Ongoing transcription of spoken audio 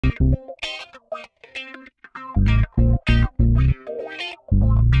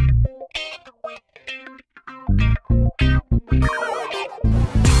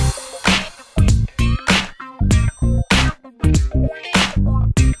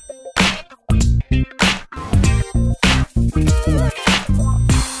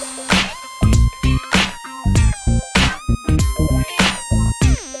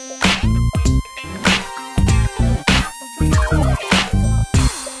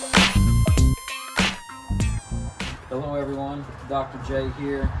Hello everyone, Dr. J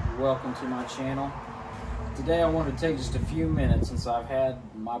here. Welcome to my channel. Today I wanted to take just a few minutes, since I've had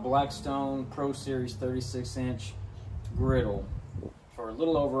my Blackstone Pro Series 36-inch griddle for a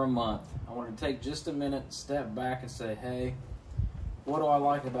little over a month. I wanted to take just a minute, step back and say, hey, what do I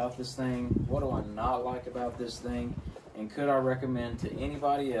like about this thing? What do I not like about this thing? And could I recommend to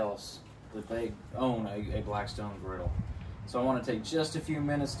anybody else that they own a Blackstone griddle? So I want to take just a few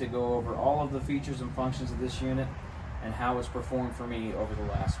minutes to go over all of the features and functions of this unit and how it's performed for me over the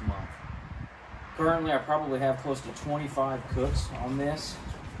last month. Currently, I probably have close to 25 cooks on this.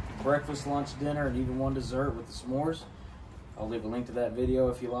 Breakfast, lunch, dinner, and even one dessert with the s'mores. I'll leave a link to that video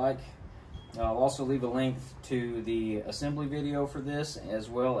if you like. I'll also leave a link to the assembly video for this, as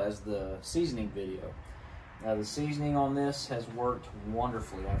well as the seasoning video. The seasoning on this has worked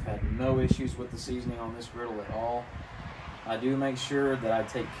wonderfully. I've had no issues with the seasoning on this griddle at all. I do make sure that I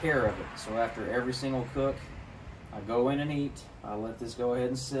take care of it. So after every single cook, I go in and eat. I let this go ahead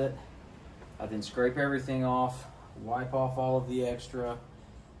and sit. I then scrape everything off, wipe off all of the extra.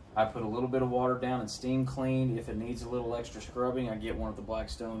 I put a little bit of water down and steam clean. If it needs a little extra scrubbing, I get one of the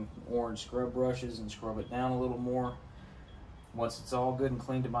Blackstone orange scrub brushes and scrub it down a little more. Once it's all good and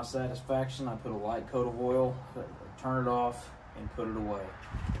clean to my satisfaction, I put a light coat of oil, turn it off, and put it away.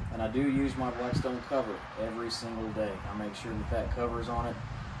 And I do use my Blackstone cover every single day. I make sure that that cover is on it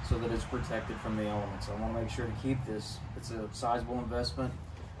so that it's protected from the elements. I want to make sure to keep this. It's a sizable investment,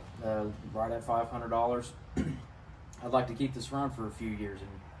 right at $500. I'd like to keep this around for a few years and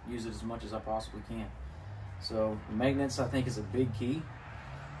use it as much as I possibly can. So maintenance, I think, is a big key.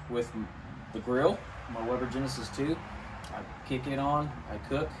 With the grill, my Weber Genesis 2, I kick it on, I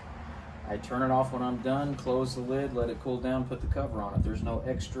cook, I turn it off when I'm done, close the lid, let it cool down, put the cover on it. There's no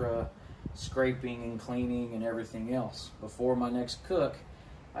extra scraping and cleaning and everything else. Before my next cook,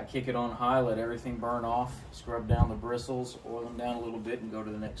 I kick it on high, let everything burn off, scrub down the bristles, oil them down a little bit, and go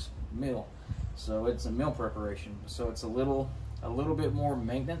to the next meal. So it's a meal preparation. So it's a little bit more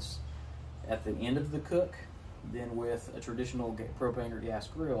maintenance at the end of the cook than with a traditional propane or gas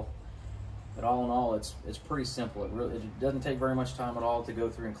grill. But all in all, it's pretty simple. It doesn't take very much time at all to go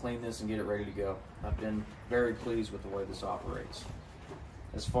through and clean this and get it ready to go. I've been very pleased with the way this operates.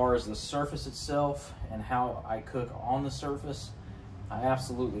 As far as the surface itself and how I cook on the surface, I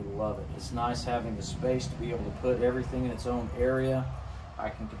absolutely love it. It's nice having the space to be able to put everything in its own area. I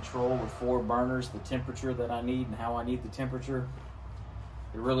can control with 4 burners the temperature that I need and how I need the temperature.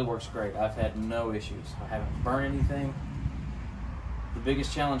 It really works great. I've had no issues. I haven't burned anything. The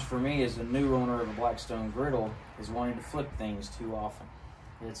biggest challenge for me as a new owner of a Blackstone griddle is wanting to flip things too often.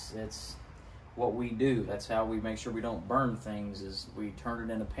 It's what we do. That's how we make sure we don't burn things, is we turn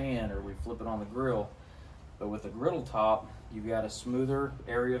it in a pan or we flip it on the grill. But with a griddle top, you've got a smoother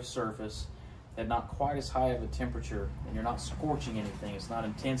area of surface and not quite as high of a temperature, and you're not scorching anything. It's not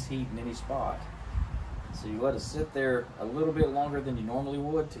intense heat in any spot. So you let it sit there a little bit longer than you normally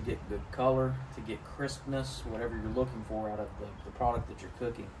would to get good color, to get crispness, whatever you're looking for out of the product that you're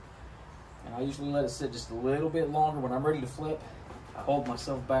cooking. And I usually let it sit just a little bit longer. When I'm ready to flip, I hold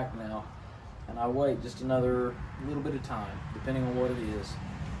myself back now and I wait just another little bit of time, depending on what it is,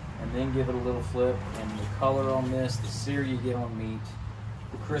 and then give it a little flip. And the color on this, the sear you get on meat,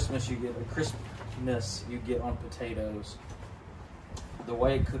 the crispness you get on potatoes, the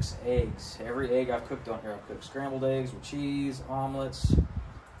way it cooks eggs. Every egg I've cooked on here, I've cooked scrambled eggs with cheese, omelets,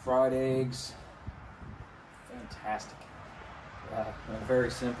 fried eggs. Fantastic.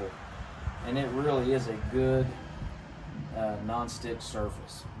 Very simple. And it really is a good non-stick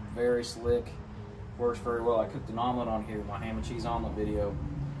surface. Very slick. Works very well. I cooked an omelet on here, my ham and cheese omelet video.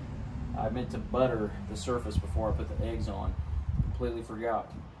 I meant to butter the surface before I put the eggs on. Completely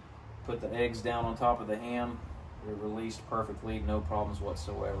forgot. Put the eggs down on top of the ham. It released perfectly, no problems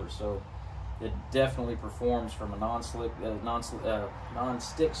whatsoever. So it definitely performs from a non-stick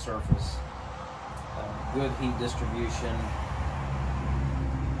surface. Good heat distribution.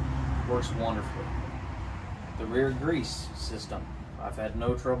 Works wonderfully. The rear grease system, I've had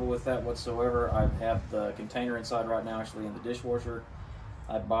no trouble with that whatsoever. I have the container inside right now actually in the dishwasher.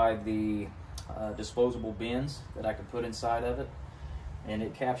 I buy the disposable bins that I can put inside of it. and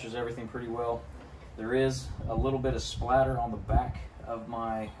it captures everything pretty well. There is a little bit of splatter on the back of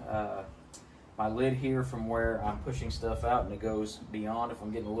my my lid here from where I'm pushing stuff out, and it goes beyond if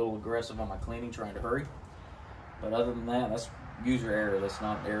I'm getting a little aggressive on my cleaning, trying to hurry. But other than that, that's user error. That's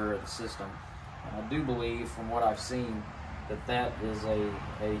not an error of the system. And I do believe, from what I've seen, that that is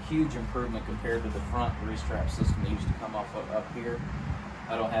a huge improvement compared to the front grease trap system that used to come off of up here.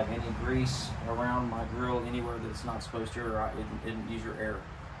 I don't have any grease around my grill anywhere that it's not supposed to, or it didn't use your air.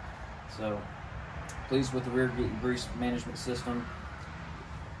 So, pleased with the rear grease management system.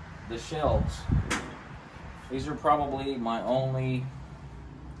 The shelves. These are probably my only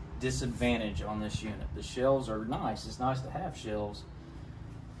disadvantage on this unit. The shelves are nice. It's nice to have shelves.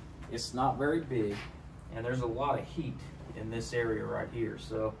 It's not very big, and there's a lot of heat in this area right here.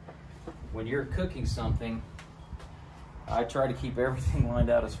 So when you're cooking something, I try to keep everything lined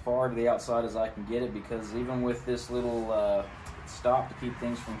out as far to the outside as I can get it, because even with this little stop to keep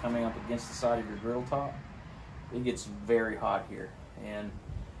things from coming up against the side of your griddle top, it gets very hot here, and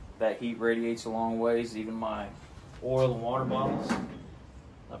that heat radiates a long ways. Even my oil and water bottles,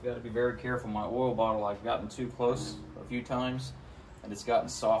 I've got to be very careful. My oil bottle, I've gotten too close a few times, and it's gotten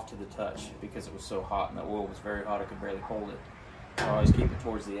soft to the touch because it was so hot, and the oil was very hot, I could barely hold it. So I always keep it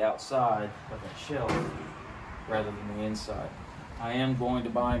towards the outside of that shelf rather than the inside. I am going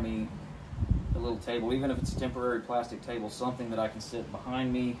to buy me a little table, even if it's a temporary plastic table, something that I can sit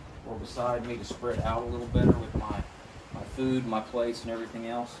behind me or beside me to spread out a little better with my food, my plates, and everything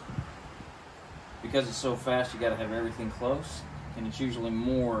else. Because it's so fast, you got to have everything close, and it's usually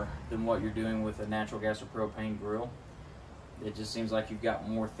more than what you're doing with a natural gas or propane grill. It just seems like you've got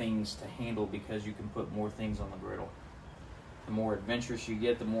more things to handle because you can put more things on the griddle. The more adventurous you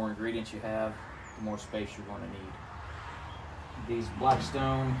get, the more ingredients you have, the more space you're going to need. These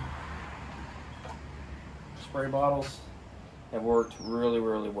Blackstone spray bottles have worked really,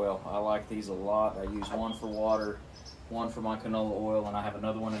 really well. I like these a lot. I use one for water, one for my canola oil, and I have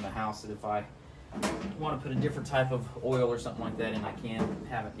another one in the house that if I want to put a different type of oil or something like that in, I can.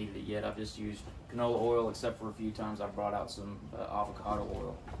 Haven't needed it yet. I've just used canola oil, except for a few times I've brought out some avocado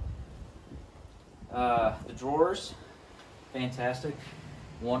oil. The drawers, fantastic.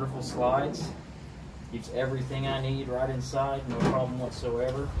 Wonderful slides. Keeps everything I need right inside, no problem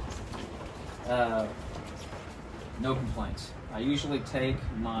whatsoever. No complaints. I usually take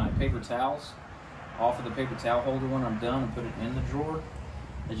my paper towels off of the paper towel holder when I'm done and put it in the drawer.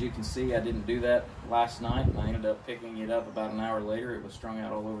 As you can see, I didn't do that last night, and I ended up picking it up about an hour later. It was strung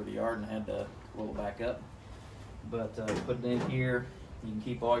out all over the yard and had to roll it back up. But put it in here. You can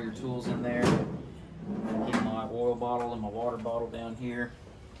keep all your tools in there. Keep my oil bottle and my water bottle down here.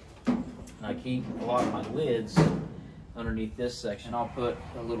 And I keep a lot of my lids underneath this section. I'll put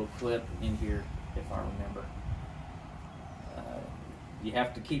a little clip in here if I remember. You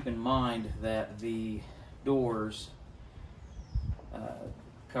have to keep in mind that the doors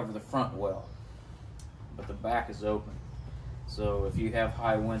cover the front well, but the back is open. So if you have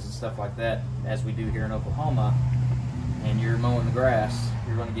high winds and stuff like that, as we do here in Oklahoma, and you're mowing the grass,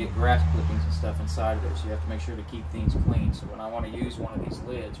 you're going to get grass clippings and stuff inside of there, so you have to make sure to keep things clean. So when I want to use one of these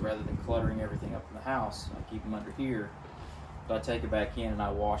lids, rather than cluttering everything up in the house, I keep them under here, but I take it back in and I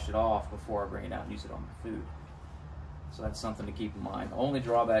wash it off before I bring it out and use it on my food. So that's something to keep in mind. Only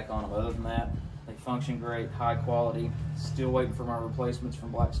drawback on them, other than that, they function great, high quality. Still waiting for my replacements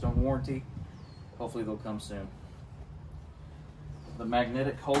from Blackstone warranty. Hopefully they'll come soon. The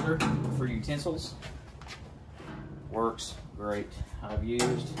magnetic holder for utensils works great. I've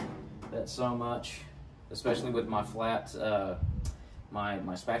used that so much, especially with my flat, my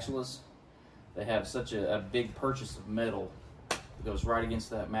spatulas. They have such a big purchase of metal. It goes right against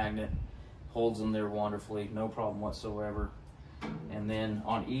that magnet, holds them there wonderfully, no problem whatsoever. And then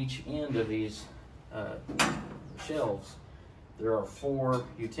on each end of these shelves, there are 4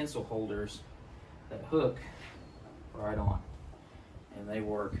 utensil holders that hook right on, and they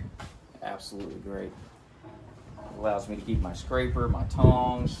work absolutely great. It allows me to keep my scraper, my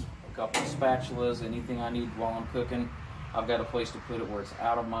tongs, a couple of spatulas, anything I need while I'm cooking. I've got a place to put it where it's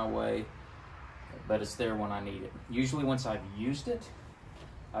out of my way, but it's there when I need it. Usually once I've used it,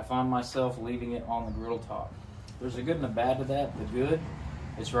 I find myself leaving it on the griddle top. There's a good and a bad to that. The good,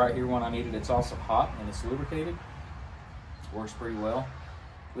 it's right here when I need it. It's also hot and it's lubricated. Works pretty well.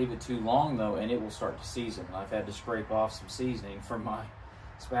 Leave it too long though and it will start to season. I've had to scrape off some seasoning from my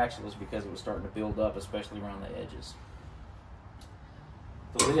spatulas because it was starting to build up, especially around the edges.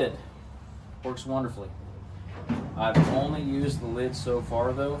 The lid works wonderfully. I've only used the lid so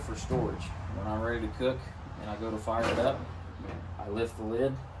far though for storage. When I'm ready to cook and I go to fire it up, I lift the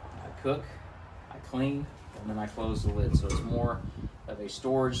lid, I cook, I clean, and then I close the lid. So it's more of a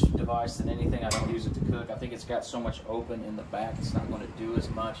storage device than anything. I don't use it to cook. I think it's got so much open in the back, it's not going to do as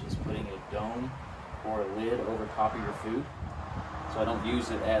much as putting a dome or a lid over top of your food. So I don't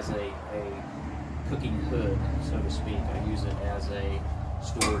use it as a cooking hood, so to speak. I use it as a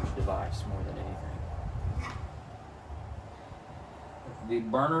storage device more than anything. The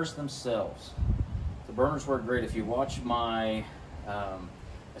burners themselves. The burners work great. If you watch my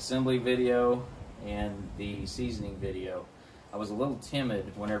assembly video and the seasoning video, I was a little timid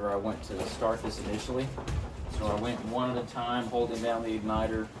whenever I went to start this initially. So I went one at a time, holding down the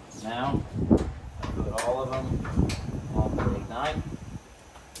igniter. Now, I put all of them on the ignite.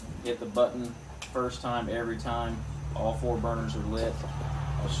 Hit the button first time, every time. All 4 burners are lit.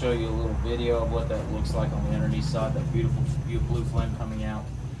 I'll show you a little video of what that looks like on the underneath side, that beautiful blue flame coming out.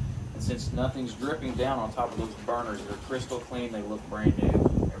 And since nothing's dripping down on top of those burners, they're crystal clean, they look brand new.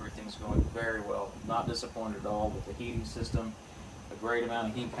 Everything's going very well. Not disappointed at all with the heating system. A great amount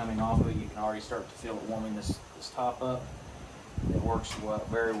of heat coming off of it. You can already start to feel it warming this top up. It works well,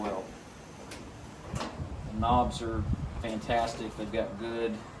 very well. The knobs are fantastic. They've got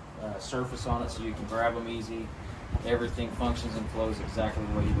good surface on it, so you can grab them easy. Everything functions and flows exactly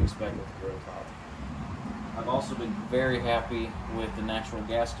the way you'd expect with the griddle top. I've also been very happy with the natural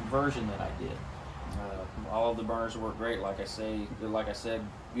gas conversion that I did. All of the burners work great. Like I said,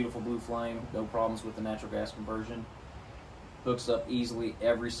 beautiful blue flame, no problems with the natural gas conversion. Hooks up easily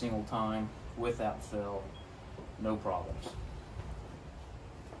every single time without fail, no problems.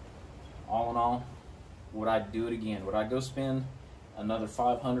 All in all, would I do it again? Would I go spend another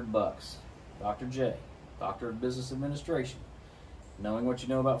 $500? Dr. J, Doctor of Business Administration, knowing what you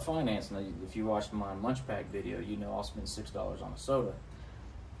know about finance. Now, if you watched my lunch pack video, you know I'll spend $6 on a soda.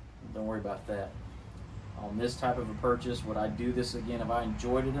 Don't worry about that. On this type of a purchase, would I do this again? If I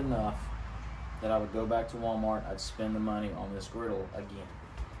enjoyed it enough that I would go back to Walmart, I'd spend the money on this griddle again.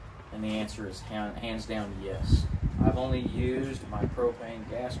 And the answer is hands down yes. I've only used my propane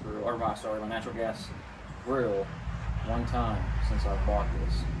gas grill, or my natural gas grill one time since I bought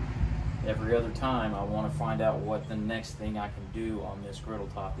this. Every other time I want to find out what the next thing I can do on this griddle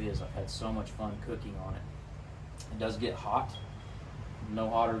top is. I've had so much fun cooking on it. It does get hot, no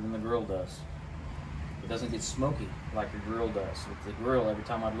hotter than the grill does. It doesn't get smoky like the grill does. With the grill, every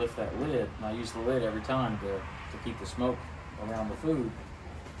time I lift that lid, and I use the lid every time to keep the smoke around the food,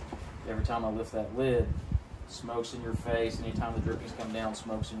 every time I lift that lid, smoke's in your face. Anytime the drippings come down,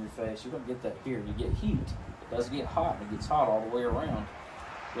 smoke's in your face. You don't get that here. You get heat. It does get hot, and it gets hot all the way around.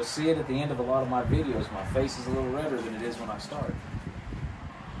 You'll see it at the end of a lot of my videos. My face is a little redder than it is when I start.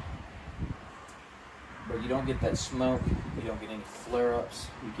 But you don't get that smoke. You don't get any flare-ups.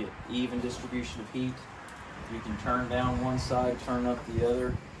 You get even distribution of heat. You can turn down one side, turn up the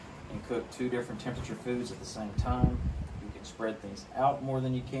other, and cook 2 different temperature foods at the same time. You can spread things out more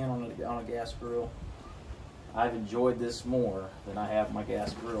than you can on a gas grill. I've enjoyed this more than I have my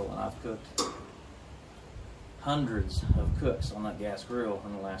gas grill, and I've cooked hundreds of cooks on that gas grill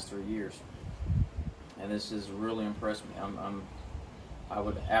in the last 3 years, and this has really impressed me. I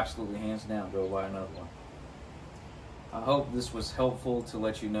would absolutely, hands down, go buy another one. I hope this was helpful to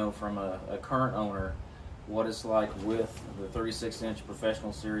let you know from a current owner what it's like with the 36-inch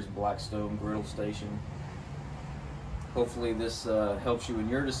Professional Series Blackstone griddle station. Hopefully this helps you in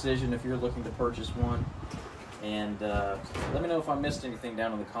your decision if you're looking to purchase one. And let me know if I missed anything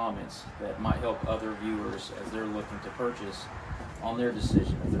down in the comments that might help other viewers as they're looking to purchase on their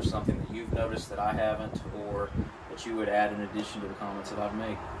decision. If there's something that you've noticed that I haven't, or that you would add in addition to the comments that I've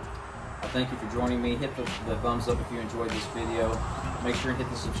made. I thank you for joining me. Hit the thumbs up if you enjoyed this video. Make sure and hit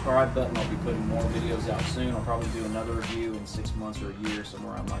the subscribe button. I'll be putting more videos out soon. I'll probably do another review in 6 months or a year,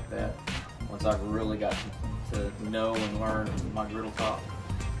 somewhere around like that, once I've really got to know and learn my griddle top.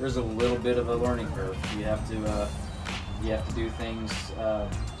 There's a little bit of a learning curve. You have to do things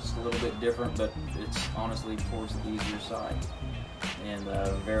just a little bit different, but it's honestly towards the easier side, and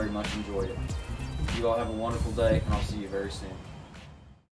very much enjoyed it. You all have a wonderful day, and I'll see you very soon.